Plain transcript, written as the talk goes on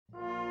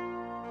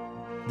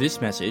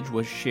This message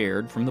was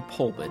shared from the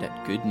pulpit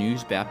at Good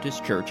News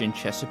Baptist Church in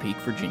Chesapeake,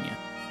 Virginia.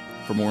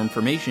 For more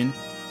information,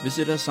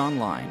 visit us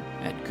online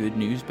at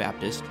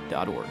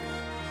goodnewsbaptist.org.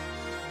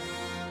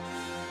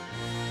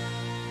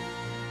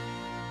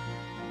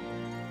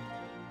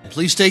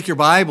 Please take your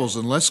Bibles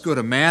and let's go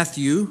to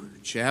Matthew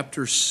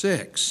chapter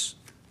 6.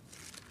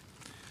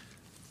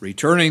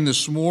 Returning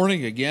this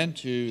morning again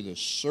to the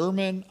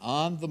Sermon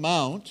on the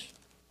Mount.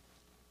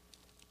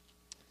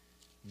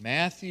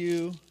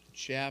 Matthew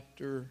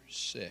chapter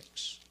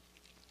 6.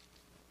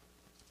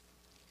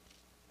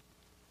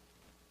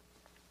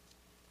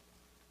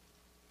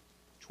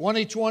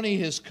 "2020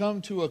 has come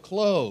to a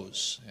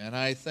close, and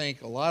I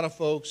think a lot of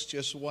folks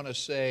just want to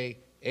say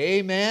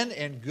amen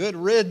and good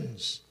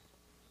riddance.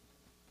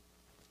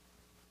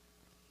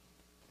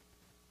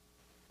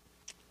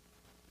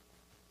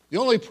 The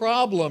only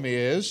problem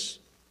is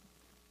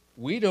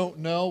we don't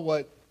know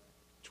what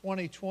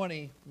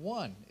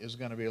 2021 is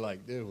going to be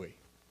like, do we?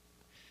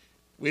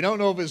 We don't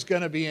know if it's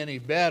going to be any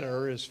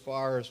better as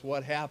far as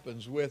what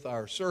happens with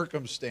our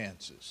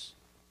circumstances.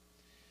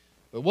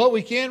 But what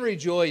we can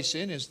rejoice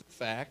in is the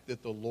fact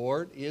that the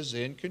Lord is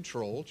in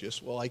control,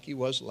 just like He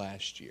was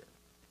last year.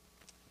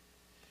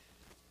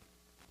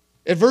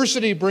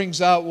 Adversity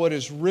brings out what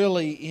is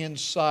really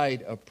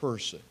inside a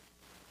person.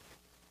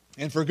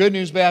 And for Good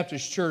News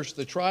Baptist Church,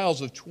 the trials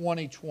of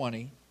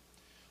 2020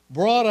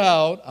 brought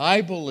out,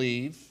 I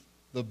believe,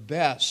 the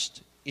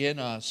best in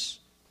us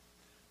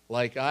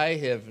like I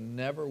have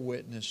never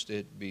witnessed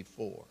it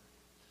before.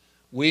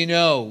 We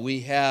know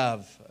we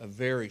have a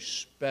very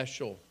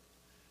special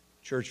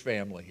church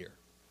family here.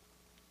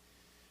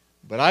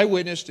 But I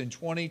witnessed in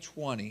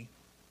 2020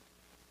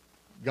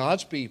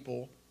 God's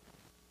people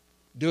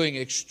doing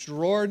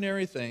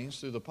extraordinary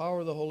things through the power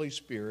of the Holy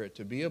Spirit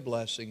to be a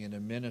blessing and to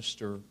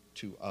minister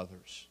to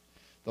others.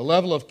 The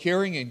level of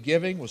caring and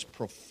giving was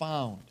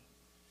profound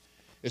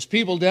as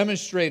people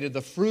demonstrated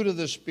the fruit of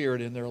the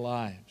Spirit in their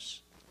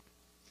lives.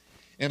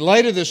 In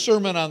light of the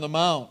Sermon on the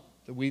Mount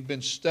that we've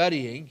been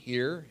studying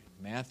here,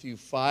 Matthew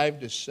 5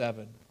 to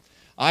 7,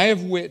 I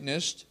have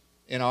witnessed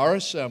in our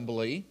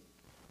assembly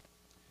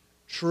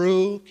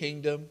true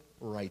kingdom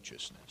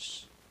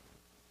righteousness.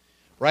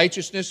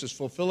 Righteousness is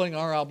fulfilling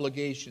our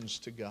obligations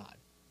to God.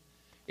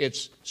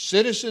 It's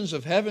citizens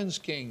of heaven's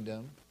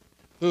kingdom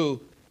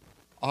who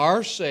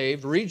are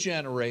saved,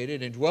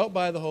 regenerated, and dwelt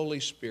by the Holy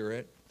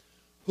Spirit,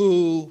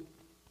 who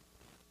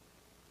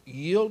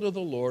yield to the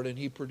Lord and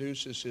He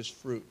produces His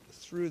fruit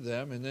through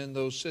them, and then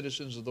those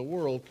citizens of the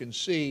world can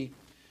see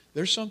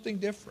there's something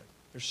different.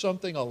 There's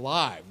something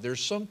alive.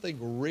 There's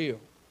something real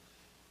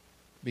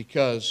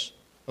because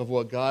of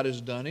what God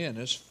has done in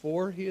us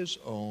for His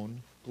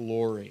own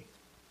glory.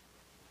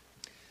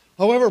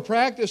 However,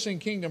 practicing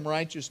kingdom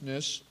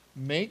righteousness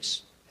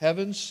makes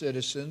heaven's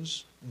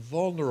citizens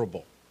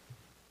vulnerable.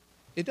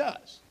 It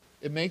does.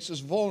 It makes us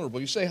vulnerable.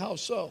 You say, how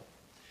so?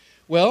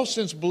 Well,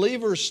 since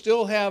believers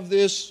still have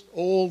this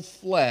old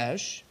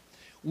flesh,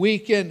 we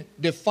can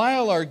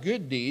defile our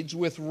good deeds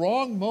with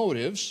wrong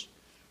motives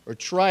or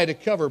try to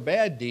cover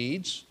bad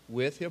deeds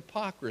with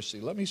hypocrisy.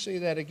 Let me say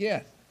that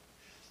again.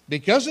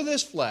 Because of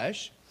this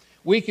flesh,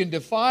 we can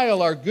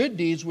defile our good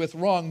deeds with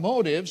wrong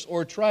motives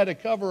or try to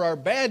cover our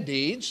bad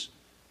deeds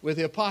with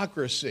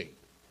hypocrisy,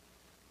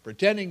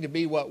 pretending to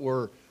be what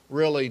we're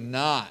really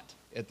not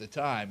at the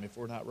time if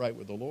we're not right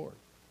with the Lord.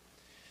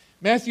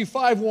 Matthew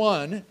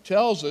 5:1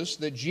 tells us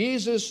that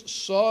Jesus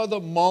saw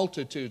the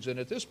multitudes, and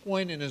at this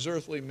point in His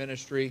earthly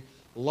ministry,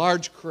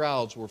 large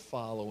crowds were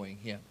following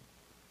Him.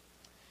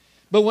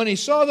 But when He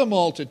saw the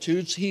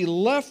multitudes, He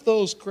left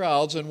those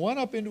crowds and went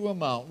up into a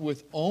mountain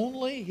with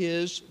only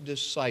His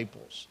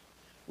disciples,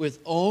 with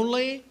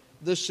only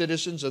the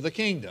citizens of the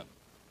kingdom,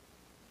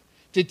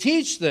 to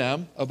teach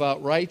them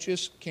about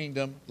righteous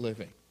kingdom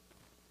living.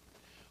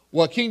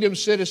 What kingdom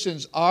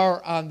citizens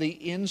are on the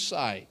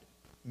inside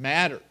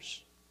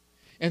matters.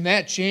 And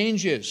that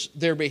changes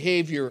their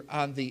behavior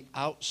on the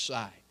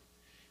outside.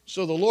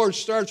 So the Lord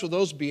starts with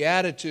those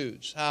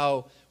Beatitudes,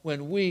 how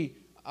when we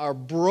are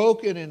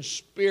broken in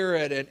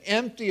spirit and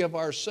empty of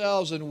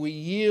ourselves and we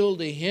yield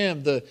to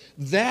Him,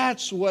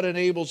 that's what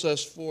enables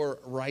us for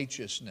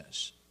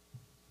righteousness.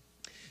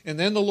 And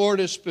then the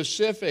Lord is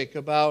specific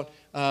about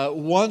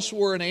once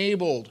we're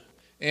enabled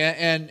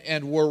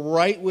and we're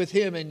right with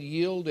Him and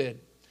yielded,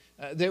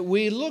 that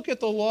we look at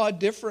the law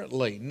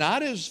differently,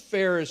 not as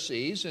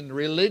Pharisees and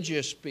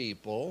religious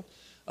people.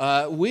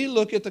 We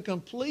look at the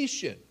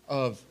completion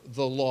of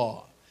the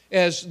law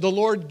as the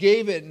Lord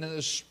gave it and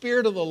the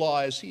spirit of the law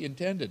as He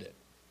intended it.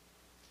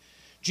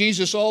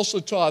 Jesus also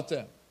taught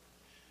them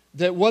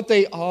that what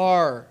they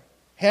are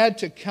had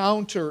to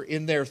counter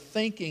in their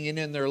thinking and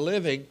in their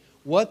living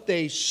what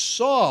they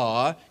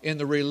saw in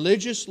the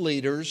religious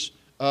leaders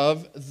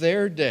of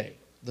their day,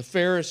 the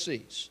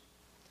Pharisees.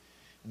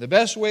 The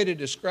best way to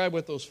describe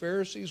what those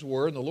Pharisees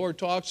were, and the Lord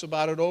talks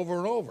about it over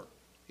and over,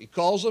 He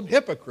calls them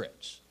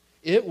hypocrites.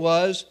 It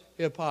was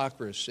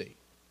hypocrisy.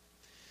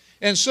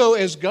 And so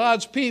as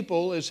God's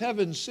people, as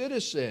heaven's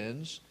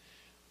citizens,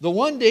 the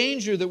one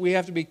danger that we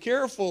have to be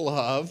careful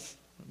of,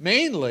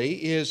 mainly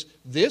is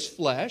this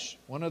flesh,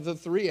 one of the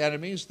three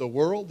enemies, the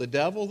world, the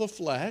devil, the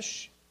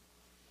flesh,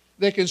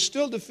 that can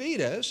still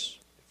defeat us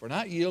if we're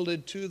not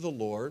yielded to the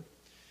Lord.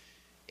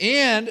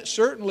 And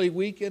certainly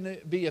we can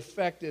be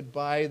affected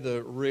by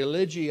the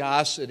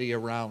religiosity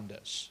around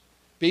us.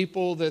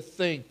 People that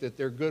think that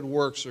their good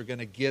works are going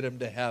to get them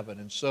to heaven.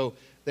 And so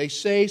they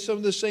say some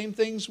of the same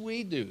things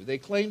we do. They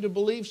claim to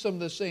believe some of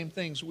the same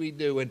things we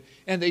do.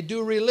 And they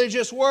do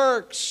religious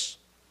works.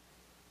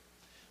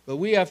 But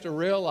we have to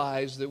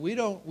realize that we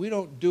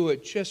don't do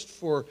it just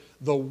for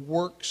the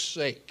work's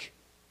sake.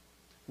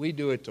 We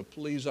do it to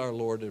please our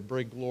Lord and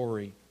bring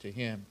glory to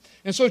Him.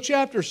 And so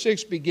chapter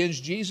 6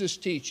 begins Jesus'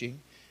 teaching,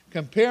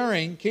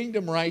 comparing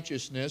kingdom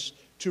righteousness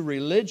to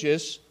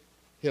religious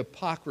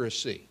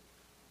hypocrisy.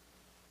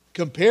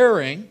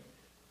 Comparing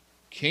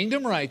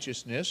kingdom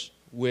righteousness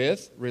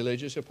with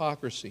religious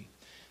hypocrisy.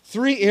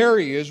 3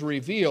 areas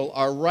reveal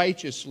our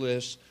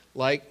righteousness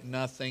like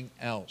nothing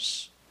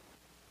else.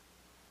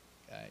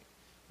 Okay.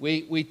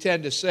 We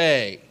tend to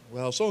say,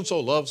 well, so-and-so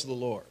loves the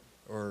Lord.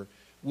 Or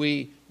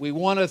we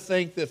want to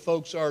think that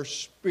folks are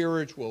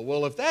spiritual.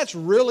 Well, if that's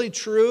really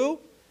true,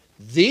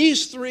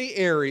 these 3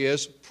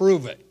 areas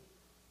prove it.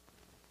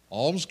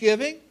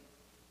 Almsgiving,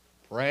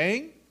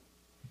 praying,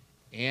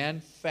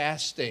 and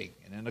fasting.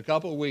 And in a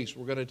couple of weeks,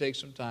 we're going to take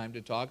some time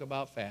to talk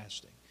about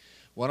fasting.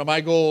 One of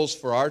my goals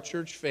for our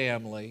church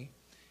family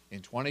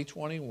in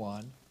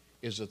 2021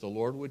 is that the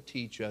Lord would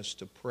teach us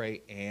to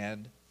pray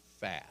and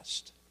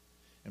fast.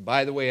 And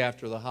by the way,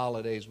 after the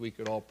holidays, we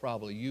could all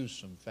probably use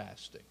some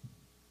fasting.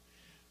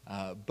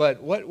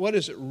 But what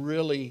is it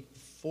really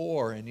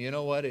for? And you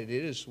know what? It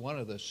is one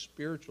of the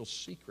spiritual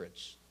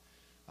secrets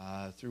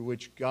through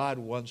which God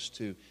wants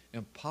to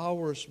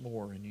empower us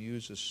more and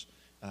use us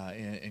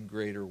in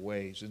greater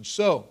ways. And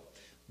so,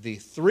 the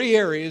 3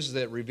 areas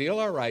that reveal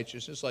our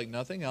righteousness like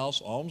nothing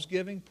else,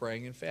 almsgiving,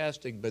 praying, and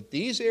fasting. But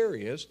these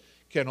areas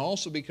can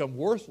also become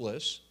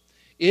worthless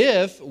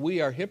if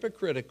we are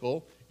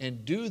hypocritical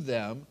and do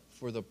them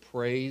for the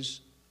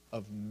praise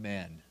of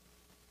men.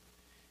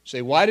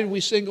 Say, why did we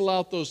single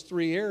out those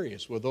 3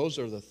 areas? Well, those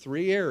are the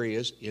 3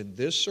 areas in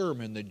this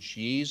sermon that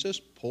Jesus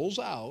pulls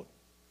out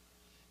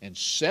and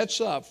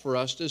sets up for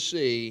us to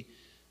see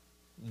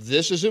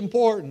this is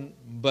important,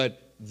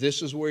 but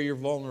this is where you're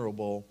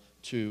vulnerable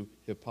to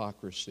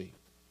hypocrisy.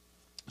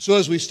 So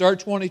as we start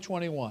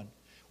 2021,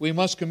 we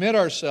must commit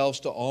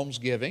ourselves to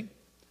almsgiving,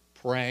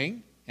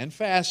 praying, and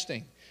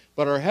fasting.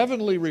 But for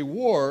heavenly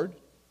reward,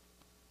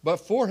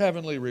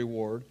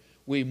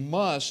 we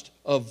must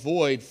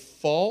avoid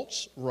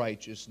false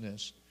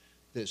righteousness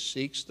that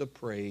seeks the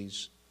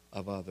praise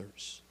of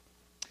others.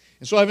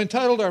 And so I've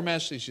entitled our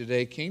message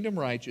today, Kingdom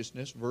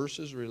Righteousness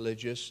versus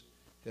Religious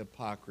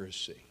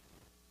Hypocrisy.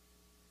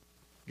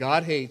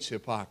 God hates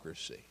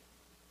hypocrisy,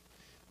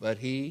 but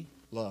He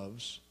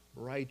loves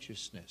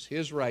righteousness.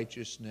 His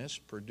righteousness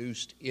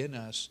produced in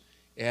us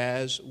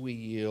as we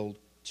yield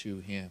to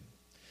Him.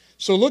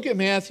 So look at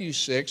Matthew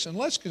 6, and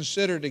let's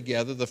consider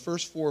together the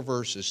first 4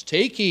 verses.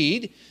 Take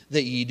heed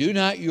that ye do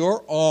not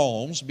your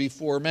alms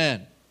before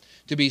men,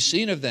 to be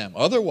seen of them.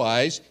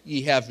 Otherwise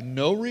ye have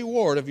no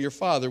reward of your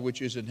Father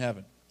which is in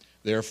heaven.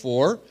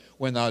 Therefore,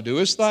 when thou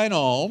doest thine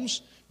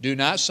alms, do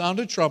not sound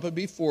a trumpet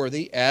before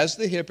thee, as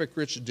the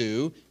hypocrites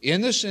do in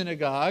the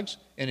synagogues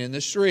and in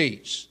the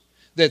streets,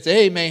 that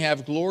they may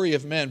have glory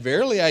of men.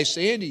 Verily I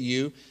say unto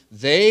you,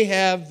 they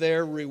have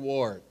their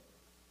reward.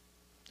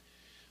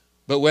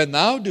 But when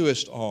thou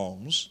doest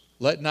alms,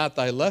 let not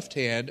thy left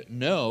hand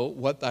know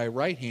what thy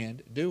right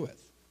hand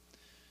doeth,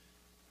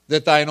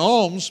 that thine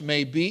alms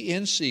may be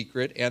in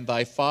secret, and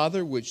thy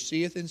Father which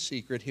seeth in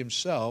secret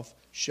Himself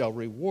shall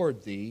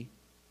reward thee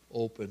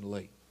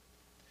openly.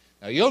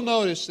 Now you'll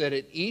notice that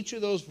in each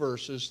of those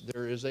verses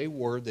there is a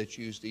word that's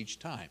used each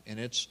time, and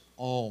it's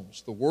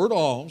alms. The word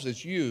alms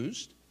is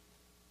used,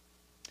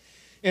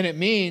 and it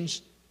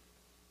means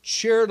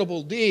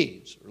charitable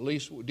deeds, or at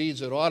least deeds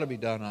that ought to be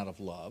done out of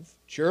love.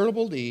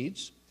 Charitable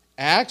deeds,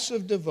 acts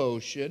of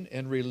devotion,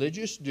 and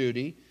religious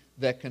duty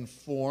that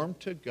conform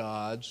to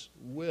God's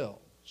will.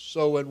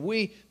 So when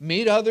we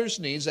meet others'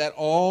 needs, that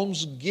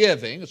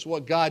almsgiving, it's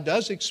what God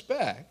does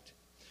expect,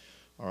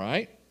 all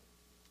right?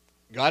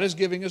 God is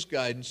giving us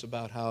guidance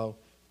about how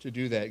to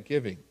do that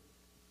giving.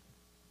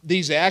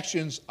 These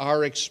actions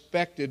are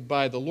expected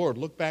by the Lord.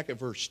 Look back at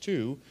verse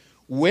 2.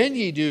 When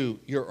ye do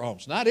your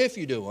alms, not if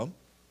you do them,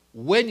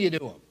 when you do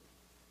them,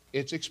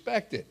 it's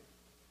expected.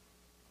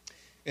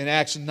 In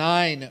Acts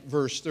 9,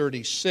 verse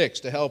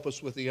 36, to help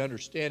us with the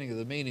understanding of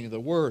the meaning of the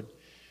word,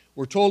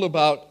 we're told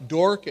about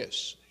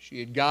Dorcas. She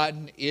had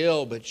gotten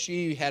ill, but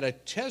she had a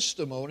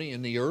testimony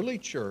in the early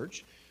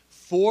church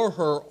for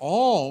her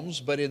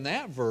alms, but in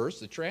that verse,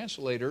 the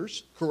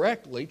translators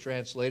correctly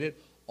translated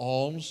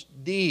alms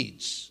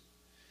deeds.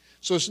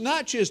 So it's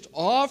not just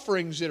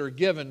offerings that are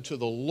given to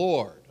the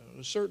Lord.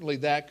 Certainly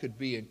that could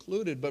be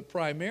included, but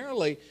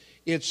primarily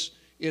it's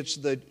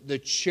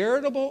the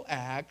charitable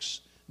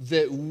acts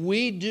that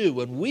we do.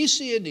 When we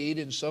see a need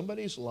in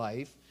somebody's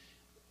life,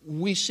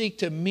 we seek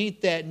to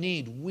meet that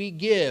need. We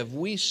give,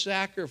 we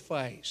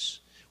sacrifice.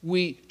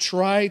 we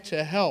try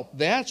to help.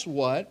 That's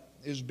what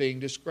is being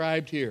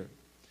described here.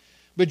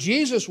 But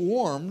Jesus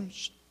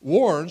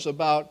warns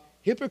about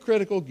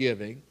hypocritical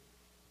giving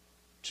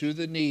to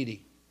the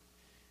needy.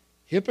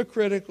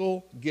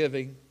 Hypocritical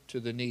giving to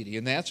the needy.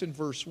 And that's in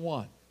verse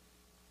 1.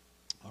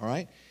 All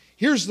right?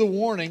 Here's the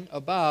warning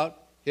about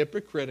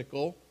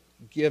hypocritical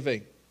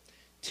giving.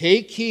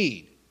 Take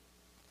heed.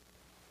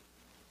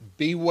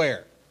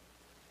 Beware.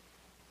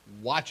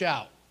 Watch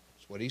out.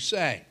 That's what he's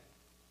saying.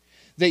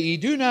 That ye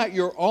do not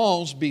your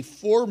alms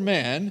before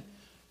men.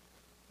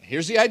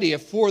 Here's the idea.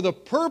 For the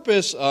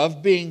purpose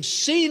of being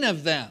seen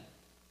of them.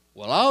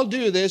 Well, I'll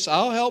do this.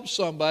 I'll help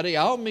somebody.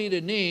 I'll meet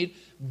a need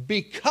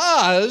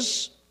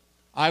because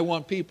I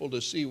want people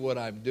to see what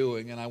I'm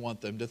doing and I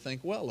want them to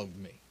think well of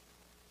me.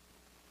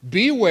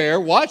 Beware.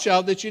 Watch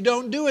out that you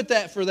don't do it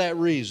for that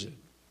reason.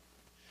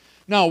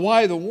 Now,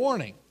 why the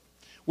warning?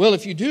 Well,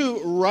 if you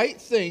do right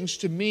things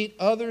to meet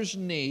others'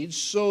 needs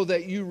so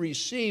that you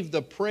receive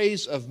the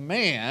praise of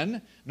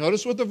man,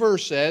 notice what the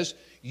verse says,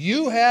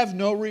 you have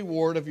no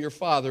reward of your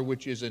Father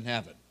which is in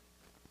heaven.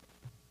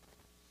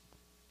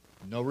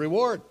 No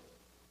reward.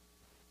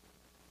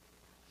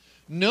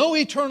 No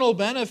eternal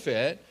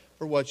benefit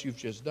for what you've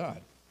just done.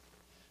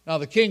 Now,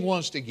 the king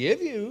wants to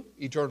give you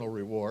eternal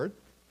reward,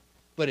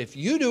 but if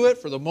you do it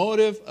for the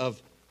motive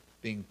of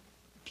being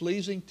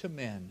pleasing to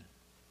men,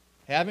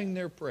 having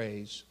their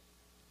praise,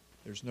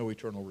 there's no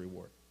eternal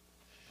reward.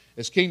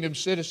 As kingdom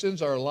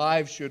citizens, our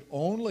lives should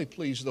only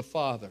please the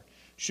Father,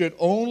 should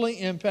only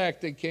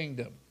impact the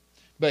kingdom.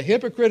 But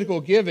hypocritical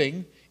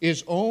giving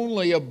is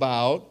only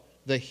about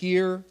the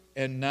here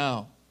and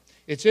now.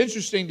 It's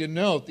interesting to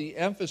note the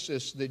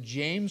emphasis that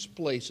James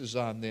places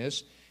on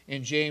this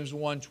in James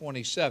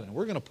 1:27.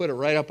 We're going to put it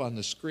right up on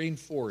the screen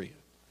for you,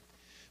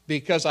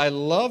 because I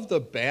love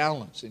the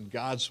balance in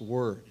God's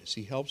Word as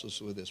He helps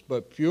us with this.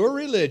 But pure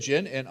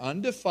religion and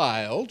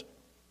undefiled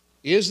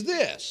is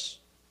this.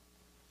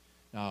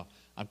 Now,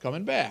 I'm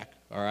coming back,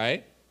 all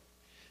right?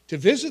 To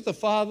visit the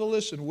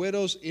fatherless and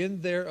widows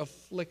in their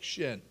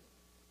affliction.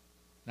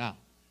 Now,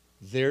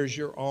 there's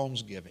your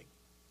almsgiving.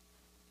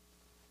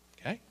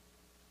 Okay?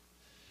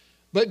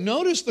 But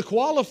notice the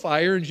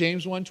qualifier in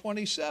James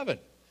 1:27.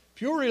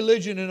 Pure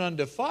religion and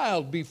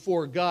undefiled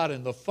before God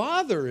and the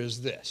Father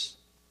is this.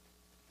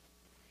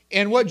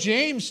 And what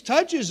James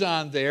touches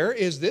on there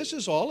is this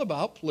is all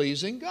about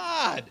pleasing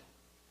God.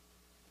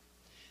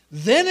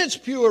 Then it's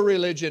pure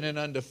religion and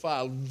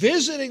undefiled,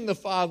 visiting the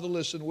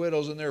fatherless and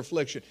widows in their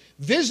affliction,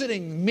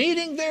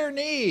 meeting their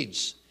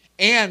needs,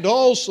 and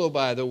also,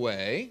 by the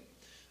way,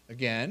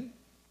 again,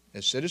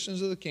 as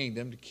citizens of the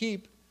kingdom, to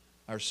keep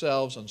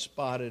ourselves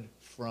unspotted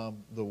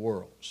from the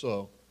world.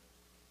 So,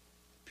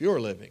 pure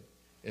living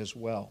as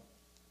well.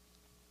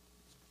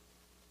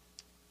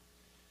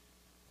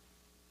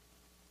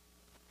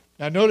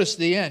 Now notice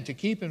the end, to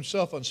keep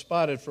himself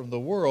unspotted from the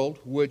world,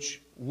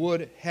 which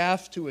would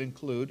have to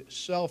include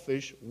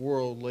selfish,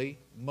 worldly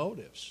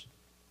motives.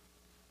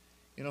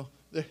 You know,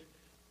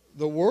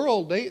 the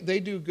world, they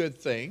do good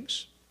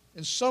things,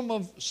 and some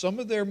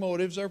of their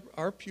motives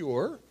are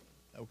pure,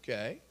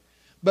 okay?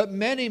 But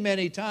many,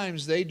 many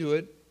times they do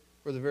it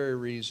for the very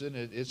reason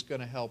it's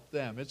going to help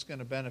them, it's going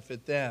to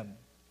benefit them,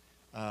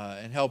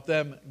 and help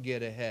them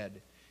get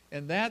ahead.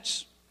 And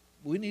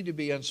we need to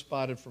be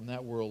unspotted from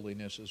that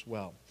worldliness as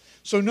well.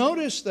 So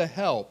notice the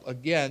help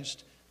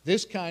against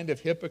this kind of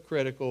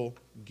hypocritical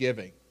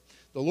giving.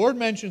 The Lord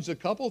mentions a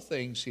couple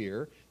things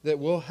here that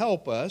will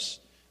help us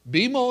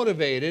be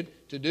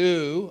motivated to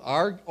do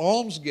our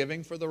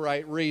almsgiving for the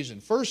right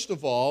reason. First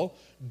of all,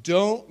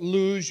 don't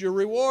lose your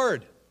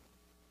reward.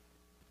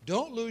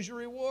 Don't lose your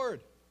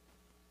reward.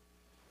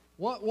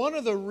 One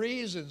of the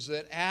reasons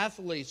that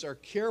athletes are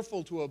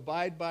careful to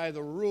abide by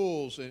the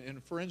rules,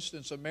 and for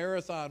instance, a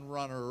marathon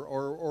runner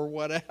or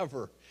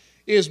whatever,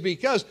 is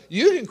because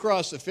you can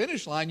cross the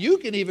finish line. You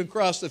can even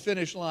cross the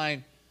finish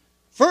line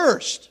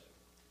first.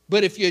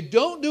 But if you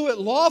don't do it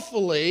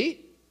lawfully,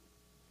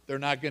 they're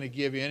not going to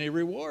give you any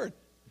reward.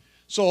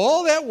 So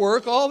all that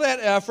work, all that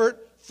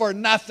effort for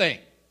nothing.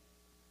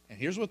 And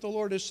here's what the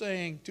Lord is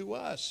saying to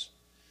us.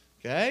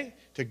 Okay?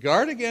 To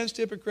guard against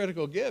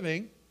hypocritical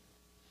giving,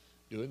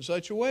 do it in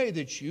such a way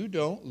that you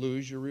don't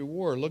lose your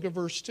reward. Look at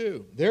verse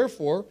 2.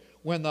 Therefore,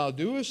 when thou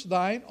doest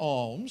thine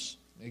alms,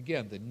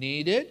 again, the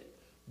needed,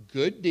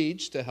 good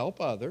deeds to help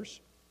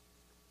others,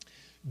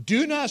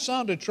 do not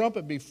sound a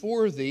trumpet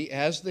before thee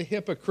as the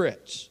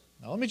hypocrites.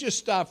 Now let me just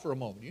stop for a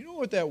moment. You know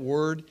what that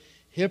word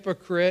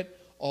hypocrite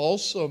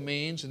also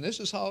means? And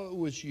this is how it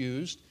was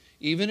used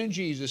even in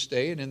Jesus'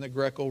 day and in the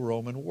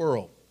Greco-Roman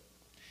world.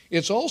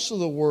 It's also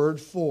the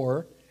word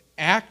for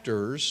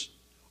actors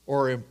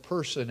or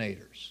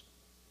impersonators.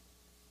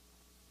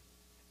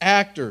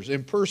 Actors,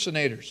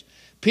 impersonators.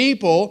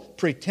 People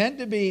pretending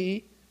to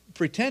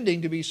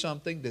be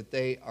something that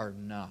they are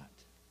not.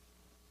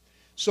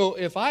 So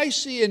if I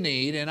see a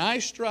need and I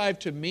strive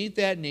to meet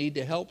that need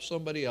to help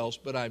somebody else,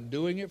 but I'm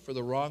doing it for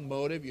the wrong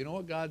motive, you know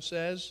what God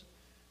says?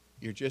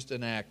 You're just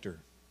an actor.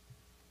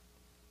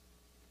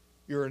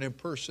 You're an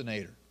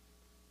impersonator.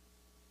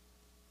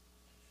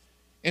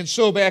 And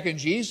so back in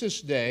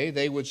Jesus' day,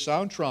 they would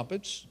sound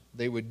trumpets.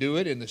 They would do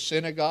it in the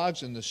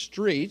synagogues and the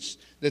streets,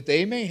 that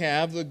they may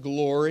have the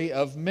glory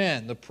of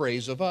men, the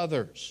praise of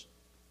others.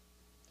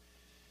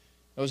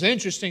 It was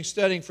interesting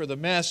studying for the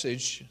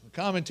message. The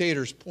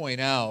commentators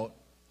point out,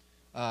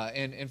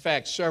 and in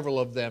fact several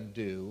of them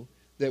do,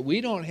 that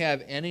we don't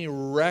have any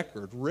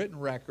written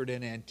record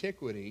in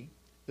antiquity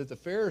that the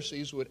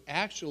Pharisees would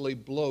actually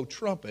blow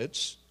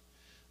trumpets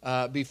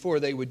before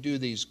they would do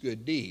these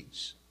good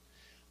deeds.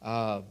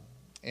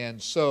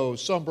 And so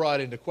some brought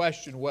into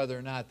question whether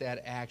or not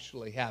that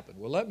actually happened.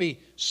 Well, let me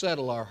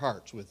settle our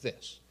hearts with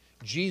this.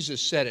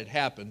 Jesus said it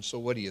happened, so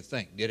what do you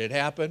think? Did it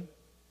happen?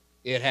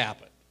 It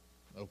happened.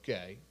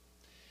 Okay.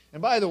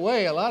 And by the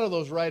way, a lot of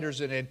those writers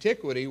in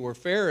antiquity were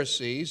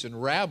Pharisees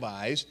and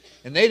rabbis,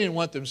 and they didn't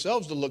want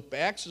themselves to look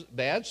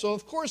bad, so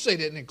of course they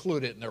didn't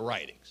include it in their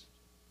writings.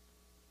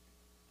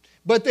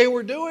 But they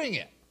were doing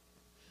it.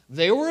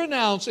 They were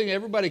announcing,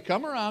 everybody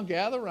come around,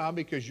 gather around,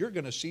 because you're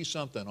going to see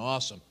something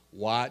awesome.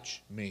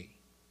 Watch me.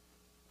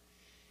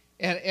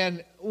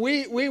 And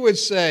we would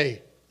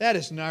say, that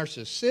is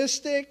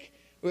narcissistic,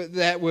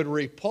 that would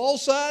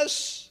repulse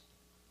us,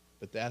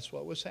 but that's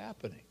what was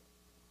happening.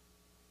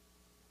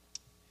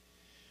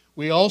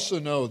 We also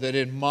know that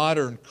in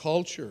modern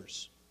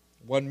cultures,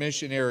 one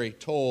missionary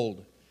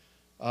told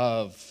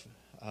of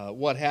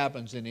what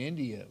happens in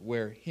India,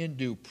 where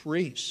Hindu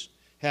priests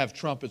have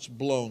trumpets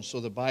blown so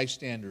the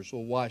bystanders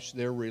will watch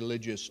their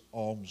religious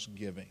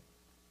almsgiving.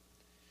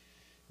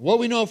 What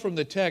we know from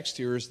the text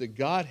here is that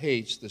God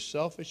hates the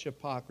selfish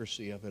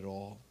hypocrisy of it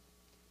all.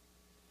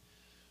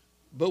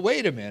 But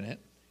wait a minute.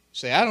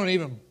 Say, I don't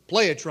even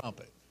play a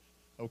trumpet.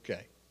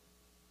 Okay.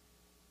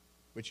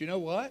 But you know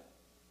what?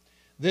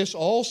 This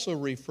also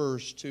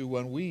refers to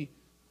when we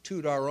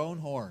toot our own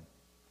horn.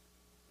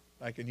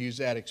 If I can use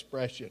that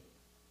expression.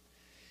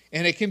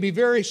 And it can be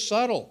very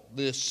subtle.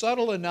 The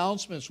subtle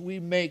announcements we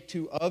make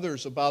to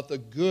others about the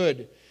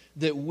good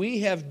that we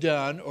have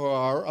done or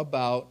are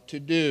about to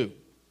do.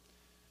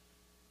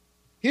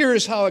 Here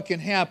is how it can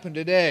happen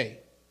today.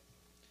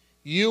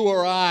 You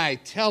or I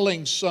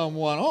telling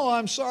someone, oh,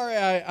 I'm sorry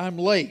I'm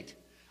late.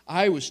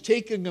 I was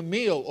taking a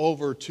meal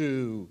over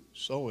to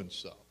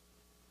so-and-so.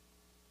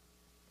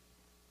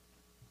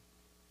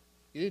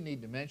 You didn't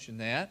need to mention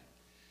that.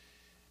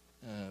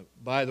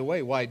 By the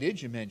way, why did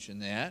you mention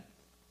that?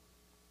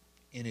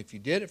 And if you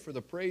did it for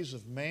the praise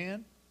of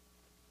man,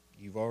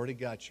 you've already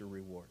got your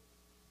reward.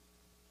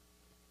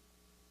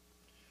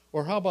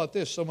 Or how about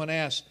this? Someone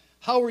asks,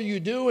 how are you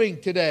doing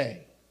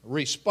today?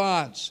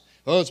 Response,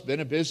 oh, it's been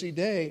a busy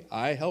day.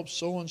 I helped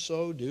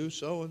so-and-so do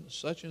so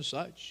and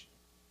such.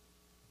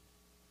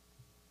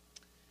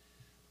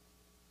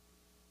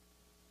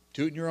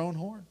 Tooting your own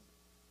horn.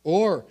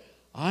 Or,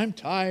 I'm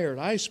tired.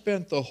 I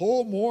spent the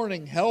whole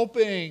morning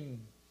helping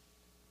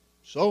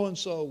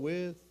so-and-so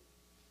with.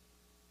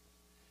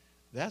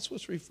 That's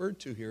what's referred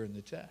to here in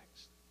the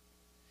text.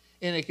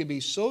 And it can be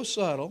so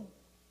subtle,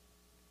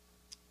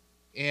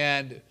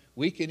 and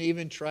we can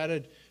even try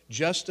to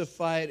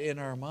justify it in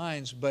our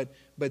minds, but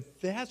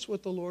that's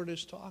what the Lord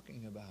is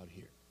talking about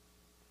here.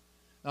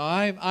 Now,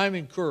 I'm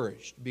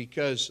encouraged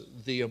because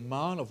the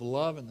amount of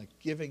love and the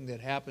giving that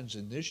happens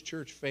in this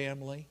church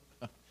family,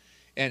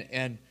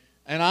 and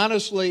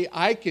honestly,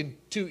 I can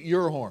toot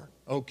your horn,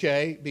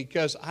 okay,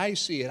 because I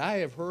see it. I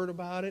have heard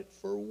about it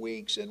for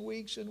weeks and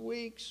weeks and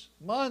weeks,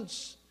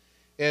 months,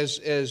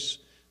 as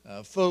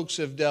folks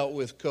have dealt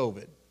with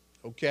COVID,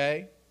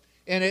 okay?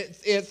 And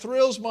it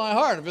thrills my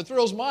heart. If it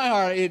thrills my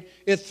heart,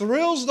 it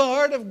thrills the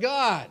heart of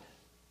God.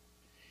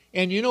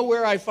 And you know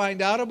where I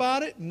find out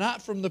about it?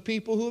 Not from the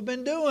people who have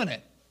been doing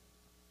it.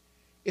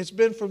 It's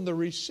been from the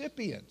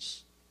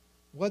recipients,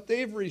 what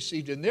they've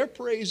received. And they're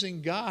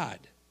praising God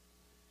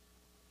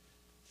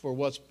for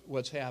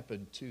what's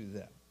happened to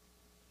them.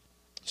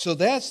 So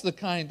that's the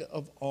kind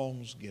of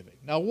almsgiving.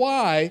 Now,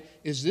 why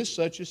is this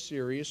such a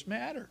serious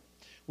matter?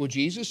 Well,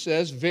 Jesus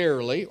says,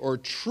 verily or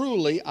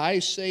truly I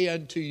say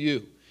unto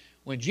you.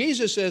 When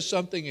Jesus says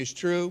something is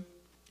true,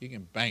 you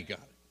can bank on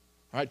it.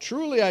 All right,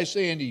 truly I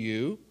say unto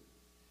you,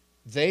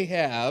 they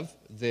have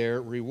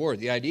their reward.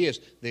 The idea is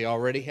they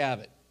already have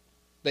it.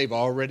 They've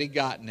already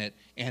gotten it,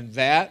 and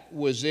that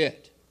was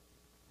it.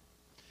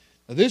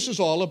 Now, this is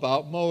all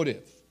about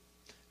motive.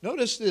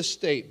 Notice this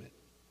statement.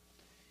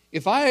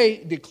 If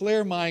I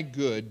declare my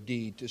good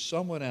deed to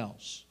someone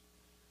else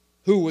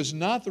who was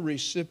not the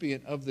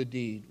recipient of the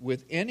deed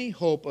with any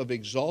hope of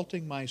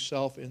exalting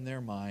myself in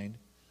their mind,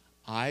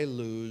 I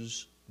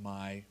lose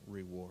my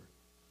reward.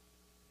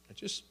 Now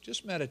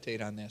just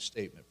meditate on that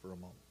statement for a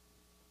moment.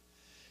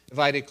 If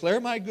I declare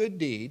my good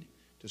deed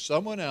to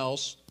someone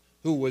else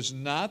who was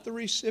not the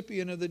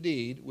recipient of the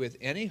deed with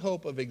any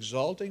hope of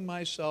exalting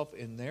myself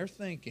in their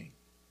thinking,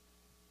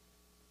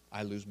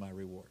 I lose my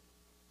reward.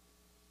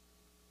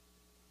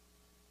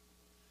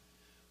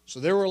 So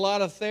there were a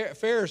lot of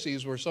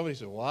Pharisees where somebody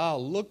said, wow,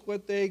 look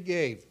what they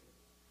gave.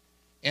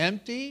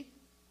 Empty,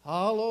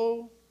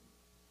 hollow,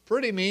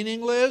 pretty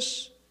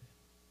meaningless,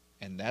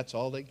 and that's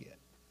all they get.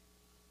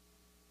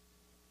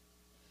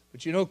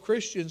 But you know,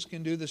 Christians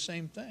can do the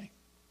same thing.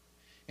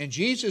 And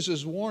Jesus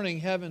is warning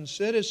heaven's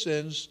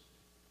citizens,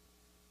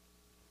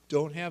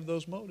 don't have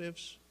those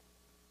motives.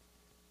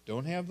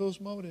 Don't have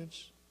those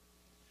motives.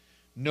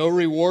 No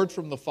reward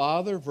from the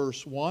Father,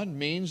 verse 1,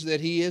 means that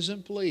He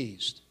isn't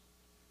pleased.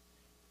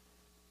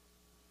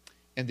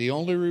 And the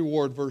only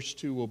reward, verse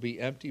 2, will be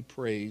empty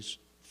praise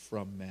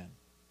from men.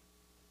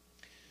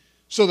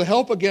 So the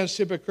help against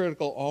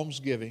hypocritical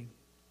almsgiving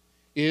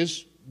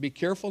is be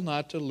careful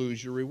not to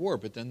lose your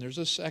reward. But then there's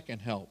a second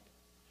help.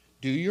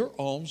 Do your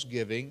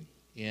almsgiving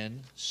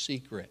in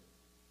secret.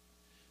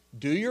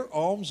 Do your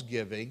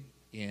almsgiving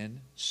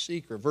in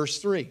secret. Verse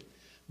 3,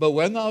 but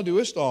when thou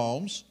doest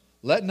alms,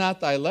 let not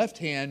thy left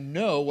hand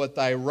know what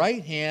thy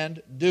right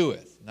hand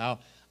doeth. Now,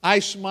 I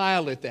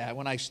smiled at that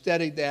when I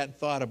studied that and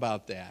thought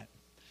about that.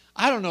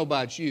 I don't know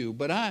about you,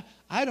 but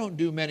I don't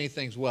do many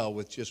things well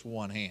with just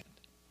one hand.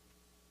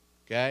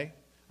 Okay?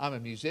 I'm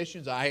a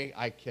musician.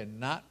 I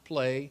cannot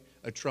play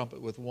a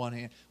trumpet with one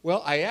hand.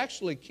 Well, I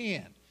actually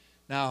can.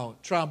 Now,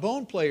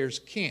 trombone players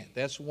can't.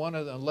 That's one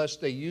of them, unless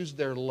they use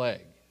their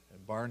leg.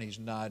 And Barney's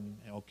nodding.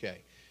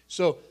 Okay.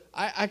 So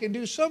I can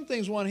do some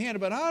things one-handed,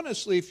 but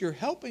honestly, if you're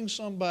helping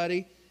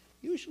somebody,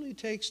 usually it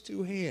takes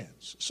two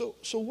hands.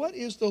 So what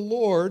is the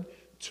Lord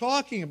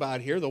talking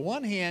about here? The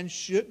one hand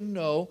shouldn't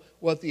know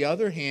what the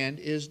other hand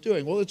is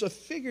doing. Well, it's a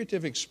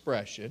figurative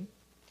expression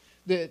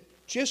that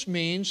just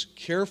means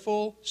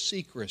careful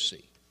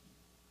secrecy.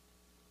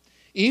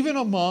 Even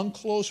among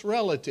close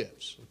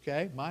relatives,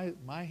 okay?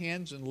 My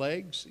hands and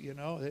legs,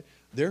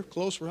 they're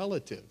close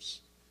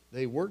relatives.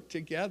 They work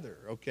together,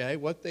 okay?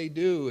 What they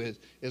do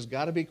is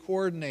got to be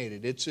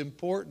coordinated. It's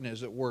important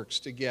as it works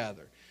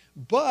together.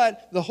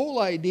 But the whole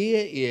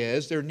idea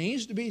is there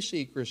needs to be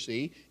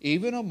secrecy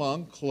even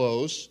among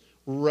close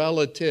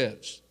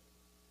relatives.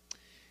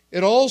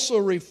 It also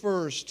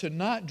refers to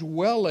not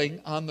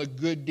dwelling on the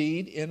good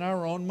deed in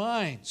our own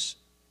minds.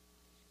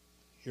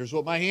 Here's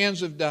what my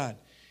hands have done.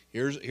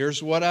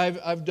 Here's what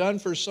I've done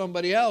for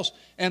somebody else.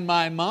 And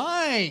my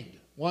mind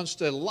wants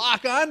to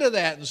lock onto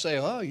that and say,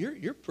 oh,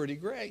 you're pretty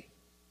great.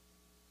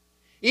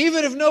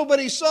 Even if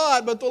nobody saw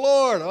it but the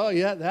Lord. Oh,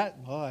 yeah,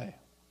 boy,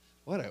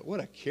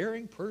 what a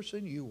caring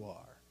person you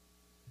are.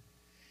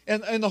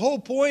 And the whole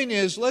point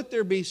is, let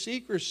there be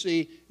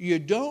secrecy. You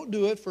don't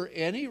do it for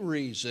any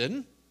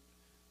reason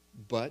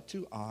but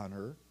to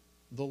honor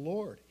the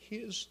Lord,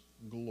 His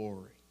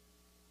glory.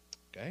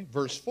 Okay,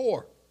 verse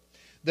 4.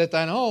 That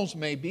thine alms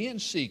may be in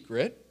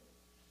secret,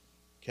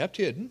 kept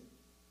hidden,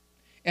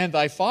 and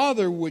thy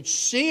Father which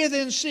seeth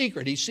in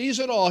secret, He sees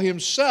it all,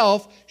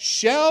 Himself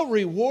shall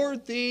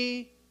reward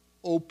thee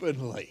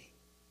openly.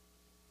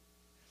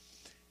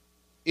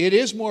 It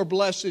is more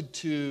blessed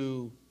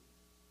to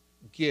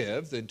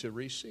give than to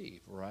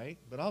receive, right?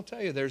 But I'll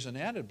tell you, there's an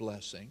added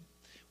blessing.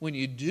 When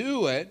you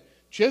do it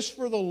just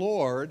for the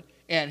Lord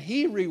and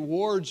He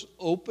rewards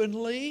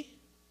openly,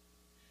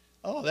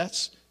 oh,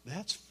 that's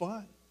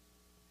fun.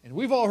 And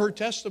we've all heard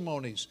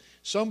testimonies.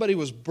 Somebody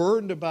was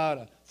burdened about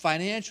a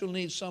financial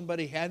need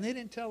somebody had, and they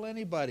didn't tell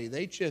anybody.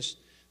 They just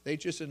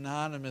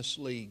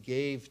anonymously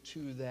gave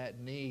to that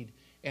need.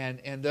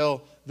 And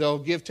they'll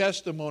give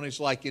testimonies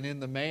like in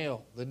the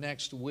mail the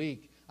next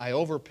week. I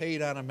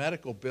overpaid on a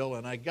medical bill,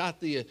 and I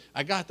got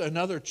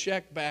another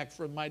check back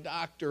from my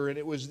doctor, and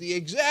it was the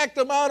exact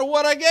amount of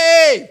what I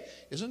gave.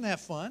 Isn't that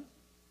fun?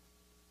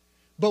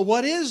 But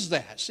what is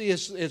that? See,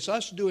 it's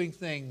us doing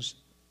things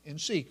in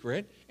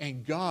secret,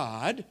 and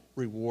God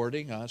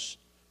rewarding us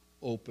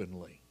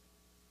openly.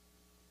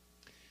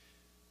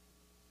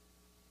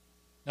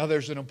 Now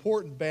there's an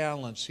important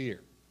balance here.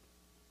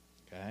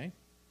 Okay?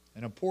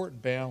 An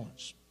important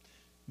balance.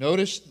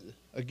 Notice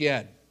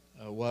again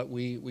what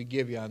we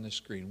give you on the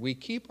screen. We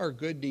keep our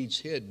good deeds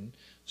hidden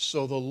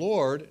so the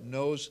Lord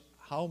knows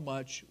how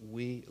much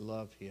we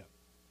love Him.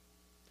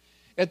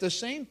 At the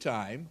same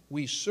time,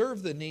 we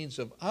serve the needs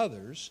of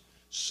others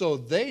so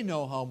they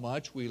know how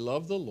much we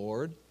love the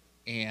Lord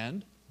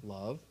and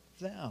love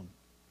them.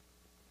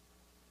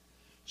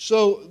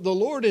 So the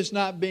Lord is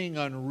not being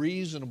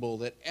unreasonable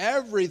that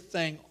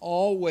everything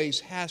always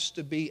has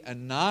to be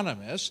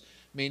anonymous.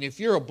 I mean, if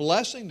you're a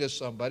blessing to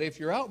somebody, if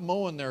you're out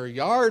mowing their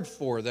yard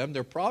for them,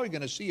 they're probably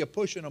going to see you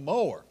pushing a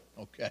mower,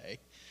 okay?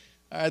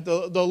 All right,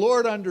 the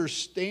Lord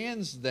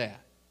understands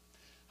that.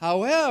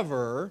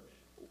 However,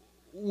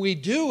 we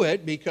do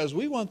it because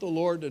we want the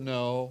Lord to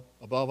know,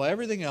 above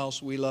everything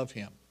else, we love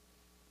Him.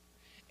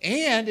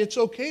 And it's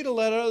okay to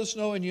let others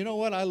know, and you know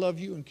what? I love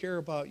you and care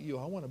about you.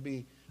 I want to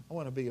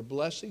be a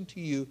blessing to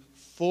you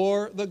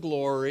for the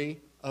glory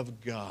of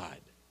God.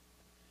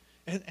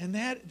 And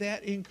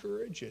that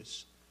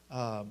encourages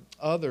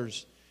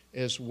others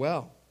as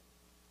well.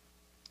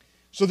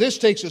 So this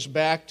takes us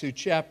back to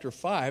chapter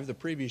 5, the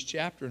previous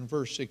chapter in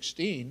verse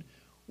 16,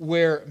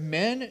 where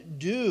men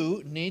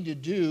do need to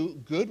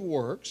do good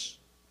works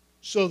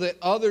so that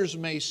others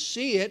may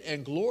see it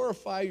and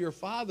glorify your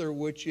Father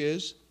which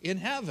is in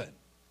heaven.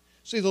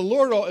 See, the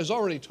Lord has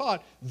already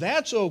taught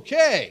that's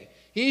okay.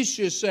 He's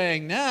just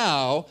saying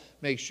now,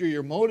 make sure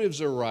your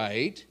motives are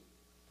right.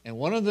 And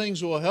one of the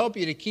things that will help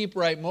you to keep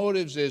right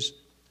motives is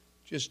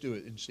just do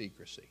it in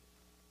secrecy.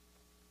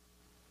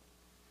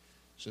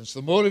 Since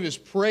the motive is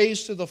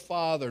praise to the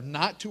Father,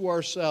 not to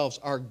ourselves,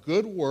 our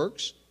good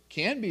works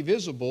can be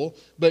visible,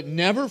 but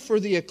never for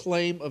the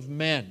acclaim of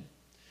men.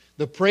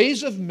 The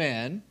praise of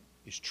men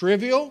is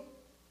trivial,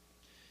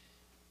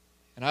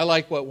 and I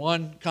like what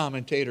one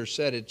commentator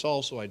said, it's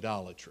also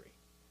idolatry.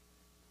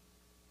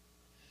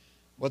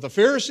 What the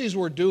Pharisees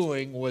were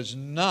doing was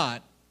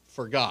not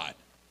for God.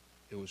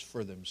 It was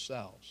for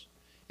themselves.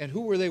 And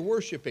who were they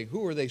worshiping? Who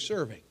were they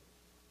serving?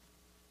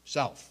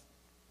 Self.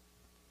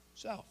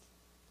 Self.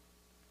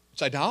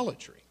 It's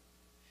idolatry.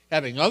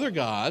 Having other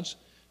gods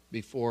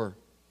before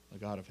the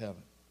God of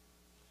heaven.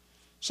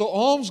 So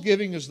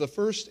almsgiving is the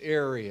first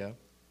area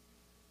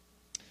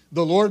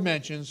the Lord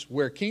mentions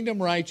where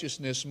kingdom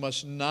righteousness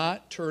must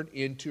not turn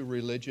into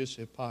religious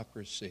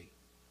hypocrisy.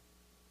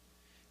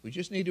 We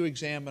just need to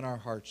examine our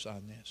hearts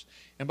on this.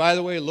 And by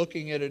the way,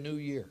 looking at a new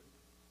year,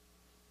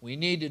 we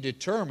need to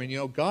determine,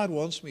 God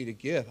wants me to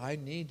give. I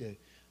need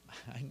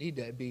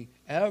to be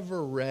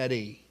ever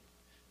ready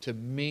to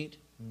meet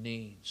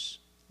needs.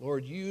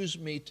 Lord, use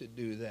me to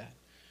do that.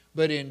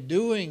 But in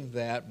doing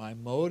that, my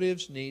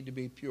motives need to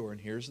be pure.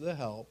 And here's the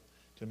help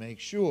to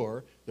make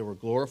sure that we're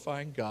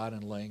glorifying God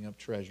and laying up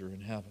treasure in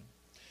heaven.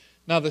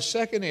 Now, the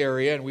second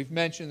area, and we've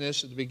mentioned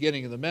this at the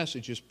beginning of the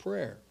message, is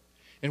prayer.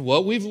 And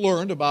what we've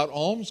learned about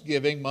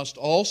almsgiving must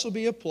also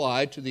be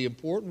applied to the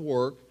important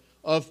work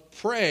of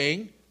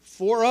praying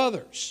for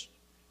others.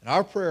 And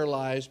our prayer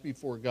lies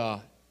before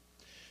God.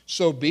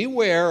 So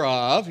beware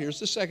of,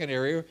 here's the second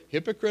area,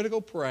 hypocritical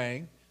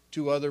praying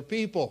to other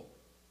people.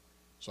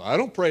 So I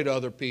don't pray to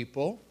other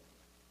people.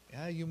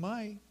 Yeah, you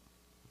might.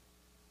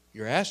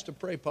 You're asked to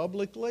pray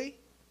publicly.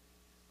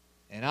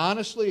 And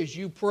honestly, as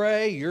you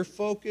pray, you're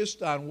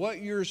focused on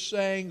what you're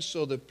saying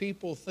so that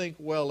people think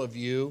well of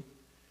you.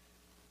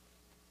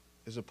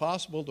 Is it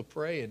possible to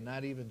pray and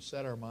not even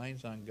set our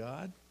minds on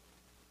God?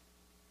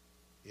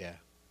 Yeah,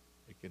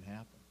 it can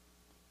happen.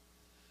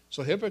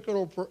 So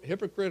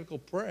hypocritical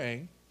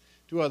praying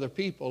to other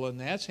people, and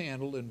that's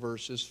handled in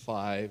verses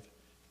 5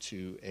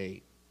 to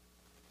 8.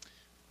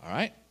 All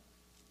right?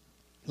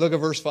 Look at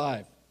verse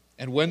 5.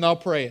 And when thou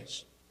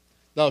prayest,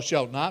 thou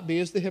shalt not be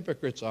as the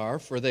hypocrites are,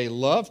 for they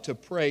love to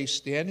pray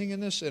standing in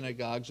the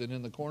synagogues and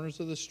in the corners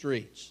of the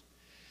streets.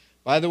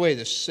 By the way,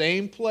 the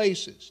same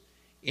places,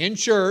 in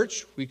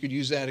church, we could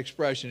use that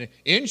expression,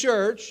 in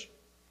church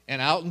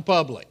and out in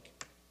public.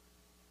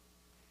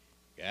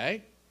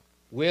 Okay?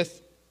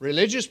 With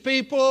religious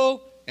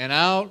people and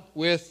out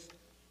with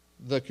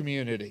the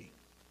community.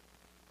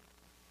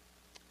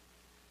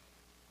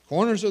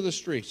 Corners of the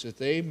streets, that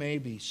they may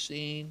be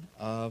seen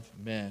of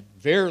men.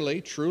 Verily,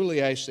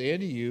 truly I say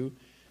unto you,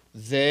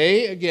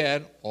 they,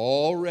 again,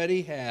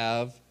 already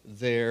have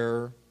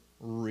their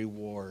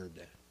reward.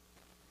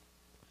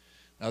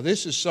 Now,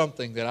 this is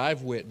something that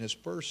I've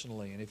witnessed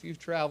personally. And if you've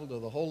traveled to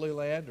the Holy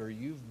Land or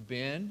you've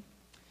been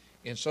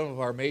in some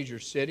of our major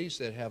cities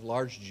that have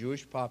large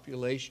Jewish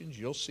populations,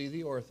 you'll see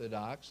the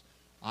Orthodox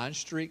on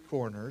street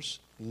corners,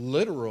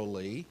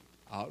 literally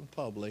out in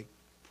public,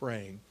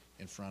 praying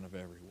in front of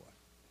everyone.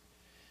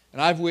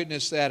 And I've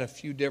witnessed that a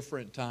few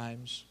different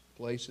times,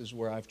 places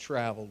where I've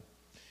traveled.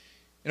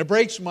 And it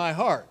breaks my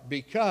heart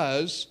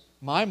because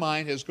my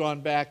mind has gone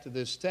back to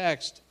this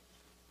text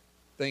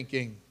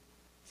thinking,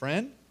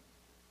 friend,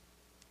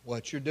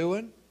 what you're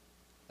doing,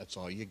 that's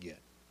all you get.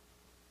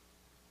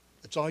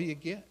 That's all you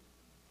get.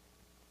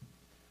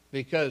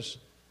 Because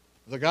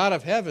the God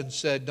of heaven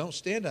said, don't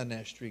stand on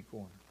that street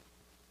corner.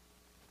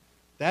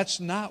 That's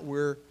not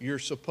where you're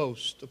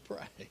supposed to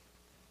pray.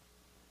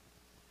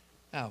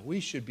 Now, we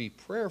should be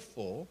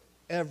prayerful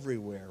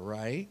everywhere,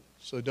 right?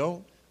 So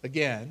don't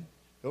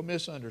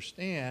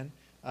misunderstand.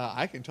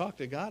 I can talk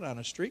to God on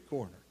a street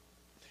corner.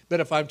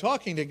 But if I'm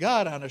talking to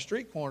God on a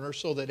street corner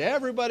so that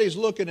everybody's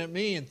looking at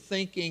me and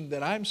thinking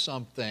that I'm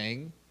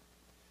something,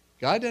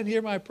 God doesn't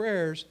hear my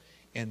prayers,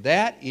 and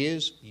that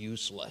is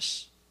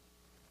useless.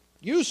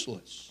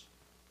 Useless.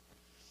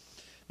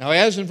 Now,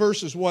 as in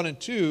verses 1 and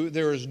 2,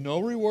 there is no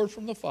reward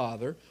from the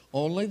Father,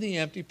 only the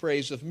empty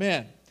praise of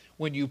men.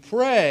 When you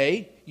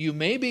pray, you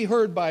may be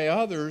heard by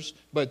others,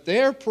 but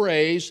their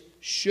praise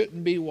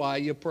shouldn't be why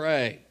you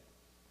pray.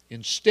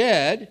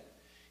 Instead,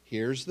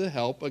 here's the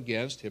help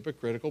against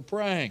hypocritical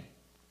praying.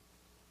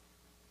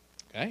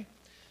 Okay?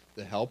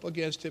 The help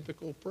against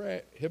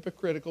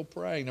hypocritical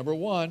praying. Number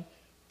 1,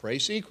 pray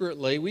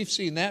secretly. We've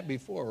seen that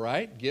before,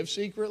 right? Give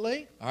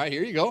secretly. All right,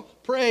 here you go.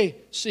 Pray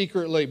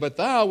secretly. But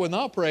thou, when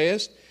thou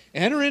prayest,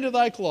 enter into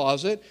thy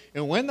closet,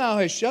 and when thou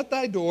hast shut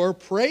thy door,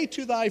 pray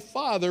to thy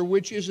Father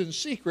which is in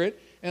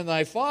secret, and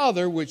thy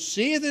Father which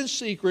seeth in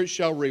secret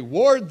shall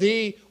reward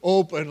thee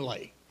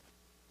openly.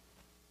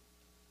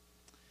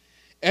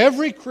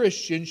 Every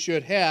Christian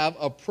should have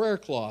a prayer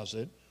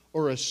closet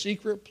or a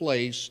secret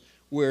place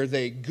where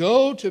they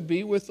go to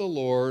be with the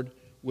Lord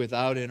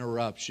without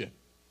interruption.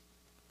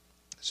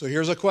 So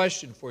here's a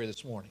question for you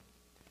this morning.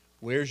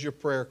 Where's your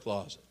prayer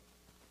closet?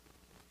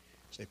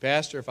 Say,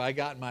 Pastor, if I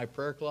got in my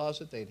prayer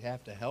closet, they'd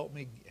have to help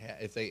me.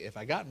 If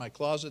I got in my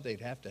closet, they'd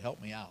have to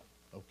help me out.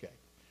 Okay.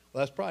 Well,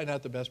 that's probably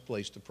not the best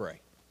place to pray.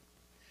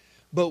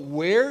 But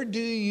where do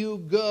you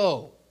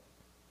go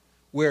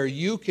where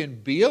you can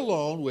be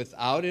alone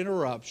without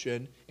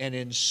interruption and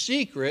in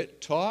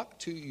secret talk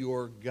to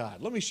your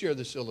God? Let me share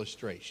this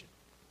illustration.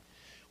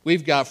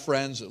 We've got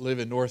friends that live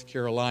in North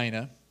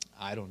Carolina.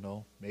 I don't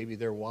know, maybe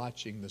they're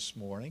watching this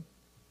morning.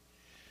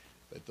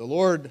 But the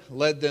Lord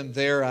led them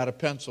there out of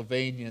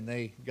Pennsylvania,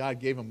 and God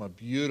gave them a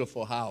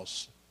beautiful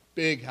house,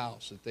 big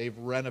house that they've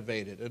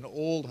renovated, an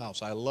old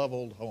house. I love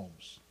old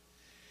homes.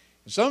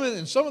 In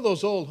some of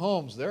those old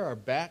homes, there are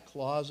back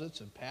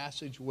closets and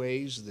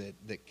passageways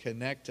that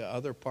connect to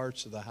other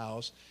parts of the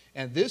house,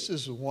 and this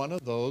is one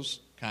of those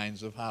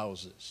kinds of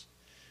houses.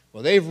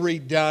 Well, they've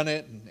redone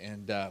it,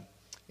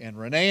 and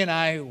Renee and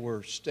I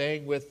were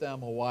staying with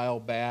them a while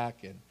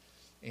back,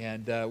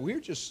 and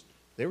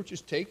they were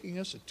just taking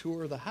us a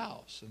tour of the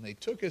house, and they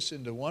took us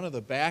into one of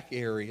the back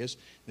areas.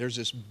 There's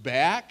this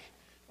back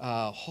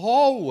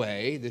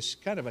hallway, this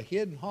kind of a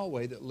hidden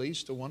hallway that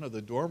leads to one of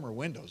the dormer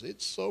windows.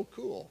 It's so